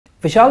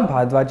Vishal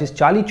Bhardwaj's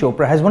Charlie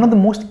Chopra has one of the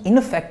most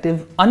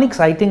ineffective,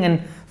 unexciting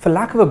and, for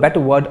lack of a better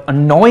word,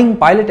 annoying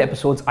pilot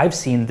episodes I've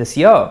seen this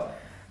year.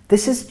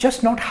 This is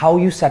just not how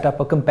you set up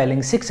a compelling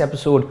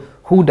 6-episode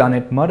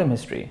whodunit murder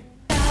mystery.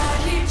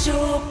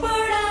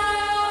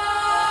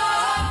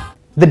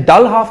 The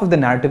dull half of the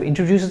narrative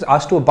introduces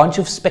us to a bunch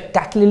of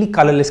spectacularly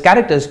colourless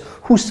characters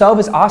who serve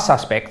as our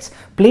suspects,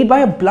 played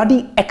by a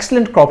bloody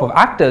excellent crop of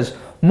actors,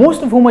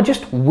 most of whom are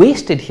just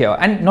wasted here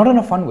and not in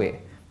a fun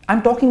way.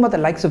 I'm talking about the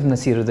likes of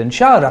Nasiruddin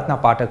Shah, Ratna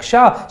Pathak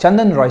Shah,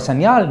 Chandan Roy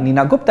Sanyal,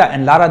 Neena Gupta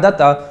and Lara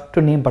Datta,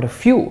 to name but a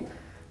few.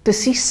 To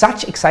see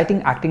such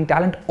exciting acting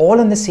talent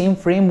all in the same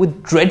frame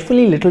with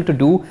dreadfully little to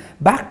do,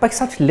 backed by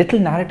such little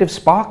narrative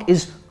spark,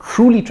 is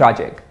truly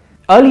tragic.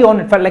 Early on,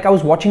 it felt like I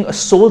was watching a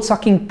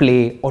soul-sucking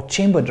play or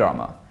chamber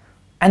drama.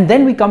 And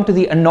then we come to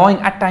the annoying,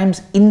 at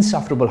times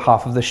insufferable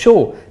half of the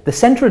show, the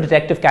central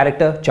detective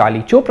character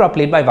Charlie Chopra,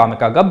 played by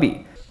Vamika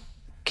Gabbi.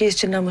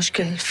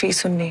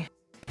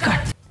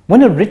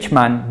 When a rich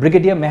man,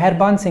 Brigadier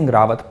Meherban Singh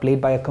Rawat, played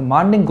by a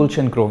commanding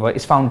Gulshan Grover,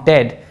 is found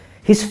dead,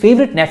 his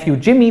favourite nephew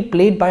Jimmy,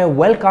 played by a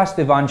well-cast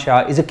Vivan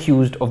Shah, is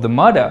accused of the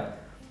murder.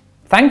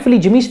 Thankfully,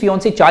 Jimmy's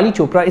fiancée Charlie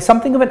Chopra is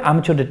something of an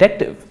amateur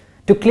detective.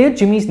 To clear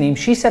Jimmy's name,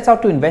 she sets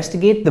out to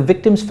investigate the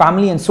victim's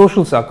family and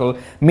social circle,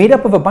 made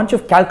up of a bunch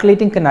of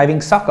calculating,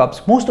 conniving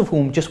suck-ups, most of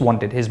whom just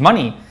wanted his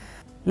money.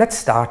 Let's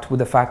start with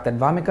the fact that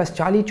Vamika's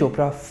Charlie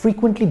Chopra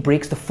frequently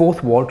breaks the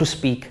fourth wall to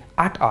speak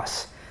at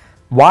us.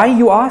 Why,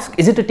 you ask?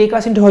 Is it to take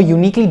us into her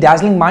uniquely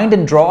dazzling mind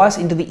and draw us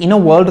into the inner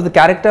world of the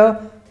character?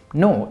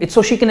 No, it's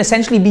so she can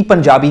essentially be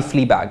Punjabi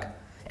Fleabag.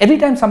 Every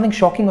time something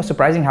shocking or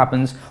surprising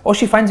happens, or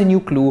she finds a new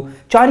clue,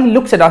 Charlie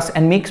looks at us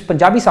and makes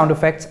Punjabi sound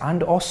effects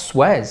and or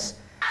swears.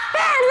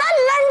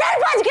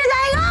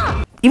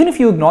 Even if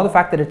you ignore the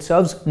fact that it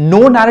serves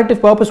no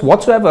narrative purpose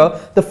whatsoever,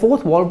 the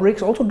fourth wall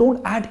breaks also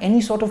don't add any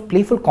sort of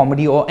playful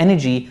comedy or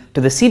energy to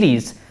the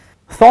series.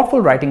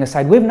 Thoughtful writing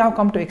aside, we've now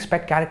come to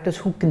expect characters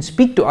who can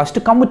speak to us to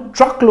come with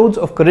truckloads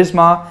of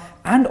charisma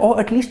and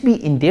or at least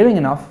be endearing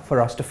enough for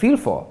us to feel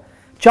for.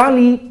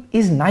 Charlie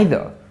is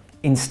neither.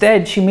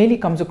 Instead, she merely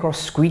comes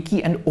across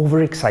squeaky and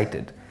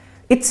overexcited.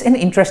 It's an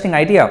interesting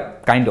idea,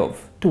 kind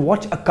of, to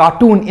watch a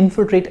cartoon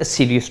infiltrate a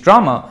serious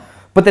drama.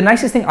 But the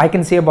nicest thing I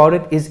can say about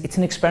it is it's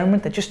an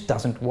experiment that just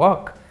doesn't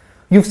work.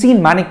 You've seen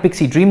Manic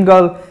Pixie Dream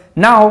Girl,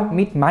 now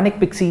meet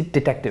Manic Pixie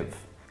Detective.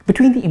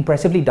 Between the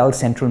impressively dull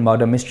central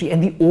murder mystery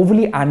and the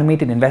overly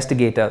animated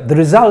investigator, the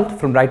result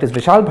from writers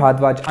Vishal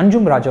Bhardwaj,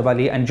 Anjum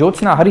Rajawali and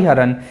Jyotsna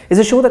Hariharan is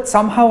a show that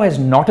somehow has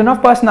not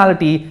enough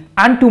personality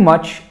and too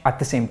much at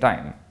the same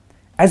time.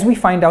 As we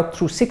find out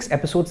through 6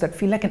 episodes that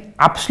feel like an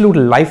absolute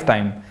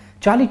lifetime,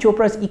 Charlie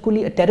Chopra is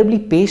equally a terribly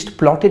paced,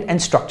 plotted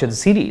and structured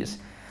series.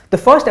 The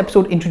first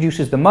episode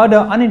introduces the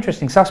murder,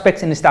 uninteresting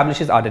suspects and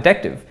establishes our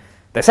detective.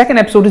 The second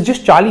episode is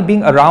just Charlie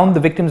being around the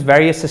victim's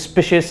various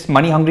suspicious,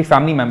 money-hungry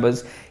family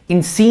members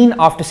in scene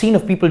after scene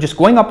of people just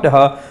going up to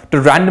her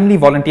to randomly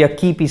volunteer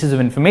key pieces of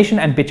information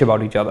and bitch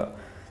about each other.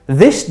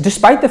 This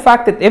despite the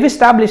fact that they've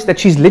established that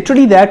she's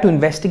literally there to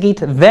investigate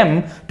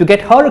them to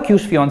get her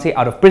accused fiancé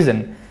out of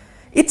prison.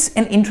 It's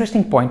an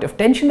interesting point of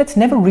tension that's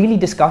never really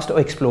discussed or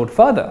explored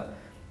further.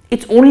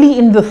 It's only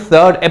in the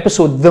 3rd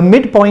episode, the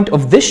midpoint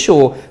of this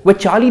show, where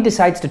Charlie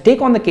decides to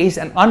take on the case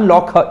and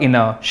unlock her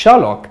inner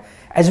Sherlock,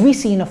 as we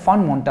see in a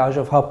fun montage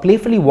of her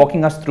playfully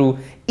walking us through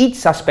each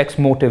suspect's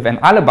motive and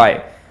alibi.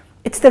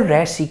 It's the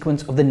rare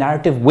sequence of the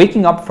narrative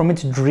waking up from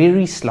its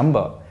dreary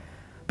slumber.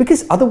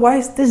 Because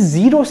otherwise, there's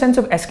zero sense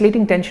of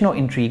escalating tension or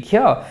intrigue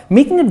here,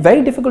 making it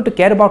very difficult to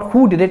care about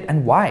who did it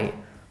and why.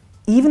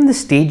 Even the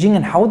staging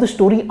and how the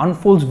story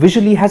unfolds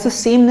visually has a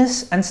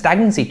sameness and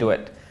stagnancy to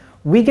it.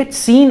 We get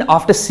scene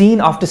after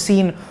scene after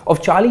scene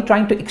of Charlie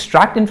trying to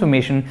extract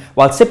information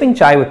while sipping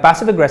chai with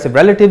passive-aggressive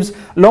relatives,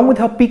 along with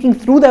her peeking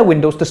through their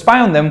windows to spy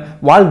on them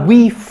while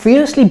we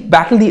fiercely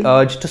battle the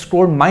urge to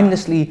scroll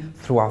mindlessly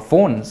through our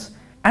phones.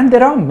 And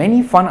there are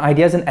many fun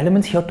ideas and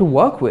elements here to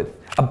work with.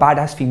 A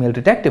badass female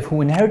detective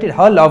who inherited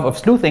her love of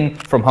sleuthing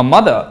from her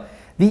mother.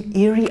 The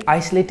eerie,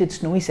 isolated,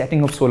 snowy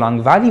setting of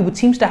Solang Valley, which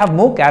seems to have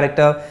more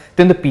character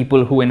than the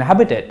people who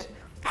inhabit it.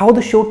 How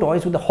the show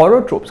toys with the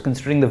horror tropes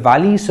considering the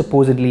valley is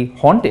supposedly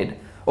haunted.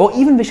 Or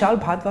even Vishal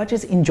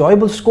Bhardwaj's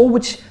enjoyable score,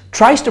 which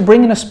tries to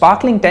bring in a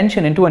sparkling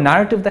tension into a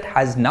narrative that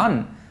has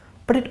none.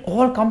 But it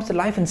all comes to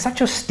life in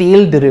such a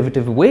stale,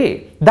 derivative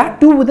way. That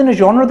too within a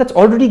genre that's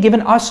already given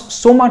us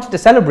so much to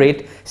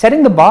celebrate,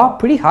 setting the bar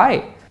pretty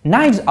high.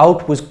 Knives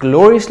Out was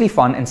gloriously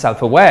fun and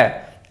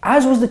self-aware,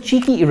 as was the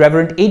cheeky,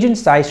 irreverent Agent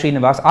Sai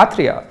Srinivas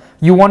Atria.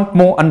 You want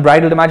more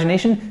unbridled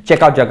imagination?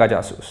 Check out Jaga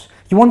Jasus.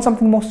 You want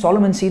something more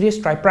solemn and serious?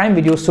 Try Prime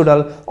Video's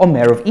Sudal or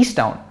Mayor of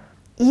Easttown.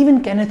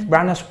 Even Kenneth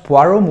Branagh's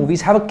Poirot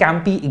movies have a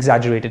campy,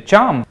 exaggerated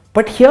charm.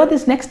 But here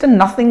there's next to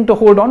nothing to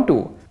hold on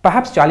to.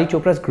 Perhaps Charlie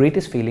Chopra's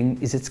greatest failing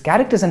is its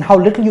characters and how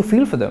little you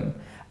feel for them.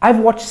 I've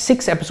watched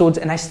 6 episodes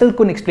and I still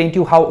couldn't explain to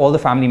you how all the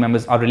family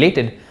members are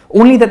related,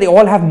 only that they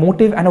all have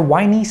motive and a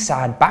whiny,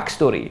 sad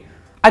backstory.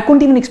 I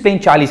couldn't even explain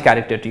Charlie's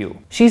character to you.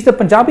 She's the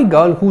Punjabi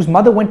girl whose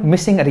mother went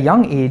missing at a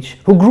young age,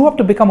 who grew up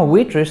to become a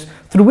waitress,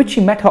 through which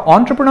she met her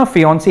entrepreneur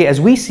fiancé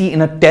as we see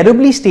in a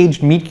terribly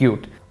staged meet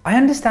cute. I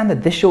understand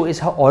that this show is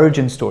her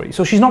origin story,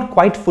 so she's not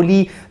quite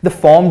fully the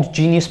formed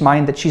genius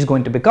mind that she's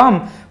going to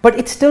become, but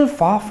it's still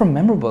far from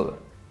memorable.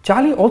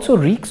 Charlie also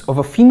reeks of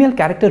a female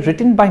character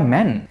written by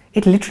men.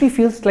 It literally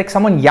feels like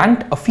someone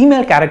yanked a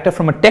female character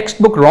from a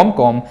textbook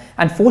rom-com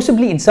and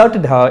forcibly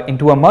inserted her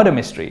into a murder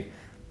mystery.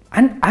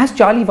 And as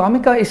Charlie,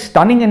 Vamika is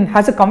stunning and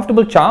has a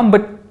comfortable charm,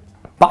 but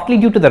partly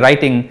due to the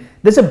writing,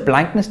 there's a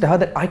blankness to her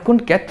that I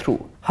couldn't get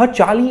through. Her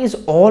Charlie is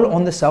all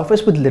on the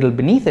surface with little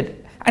beneath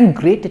it, and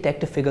great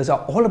detective figures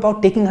are all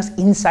about taking us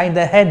inside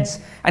their heads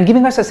and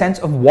giving us a sense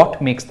of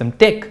what makes them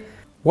tick.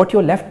 What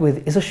you're left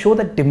with is a show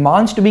that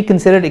demands to be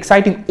considered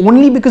exciting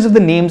only because of the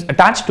names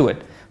attached to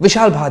it.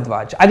 Vishal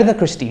Bhardwaj, Agatha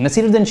Christie,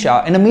 Nasiruddin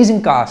Shah, an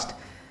amazing cast.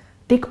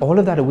 Take all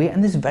of that away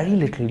and there's very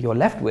little you're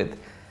left with.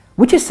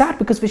 Which is sad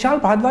because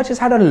Vishal Bhardwaj has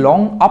had a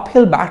long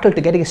uphill battle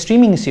to getting a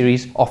streaming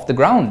series off the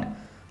ground.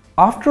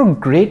 After a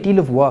great deal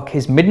of work,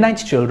 his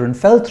Midnight's Children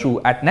fell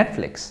through at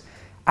Netflix,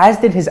 as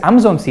did his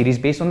Amazon series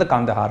based on the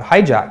Kandahar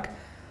hijack.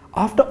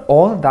 After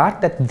all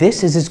that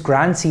this is his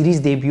grand series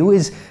debut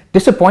is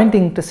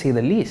disappointing to say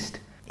the least.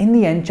 In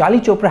the end,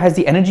 Charlie Chopra has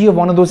the energy of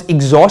one of those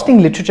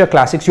exhausting literature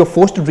classics you're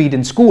forced to read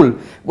in school,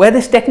 where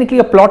there's technically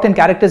a plot and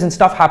characters and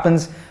stuff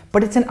happens,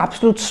 but it's an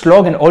absolute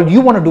slog and all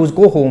you want to do is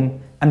go home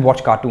and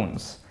watch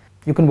cartoons.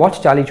 You can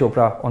watch Charlie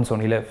Chopra on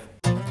SonyLIV.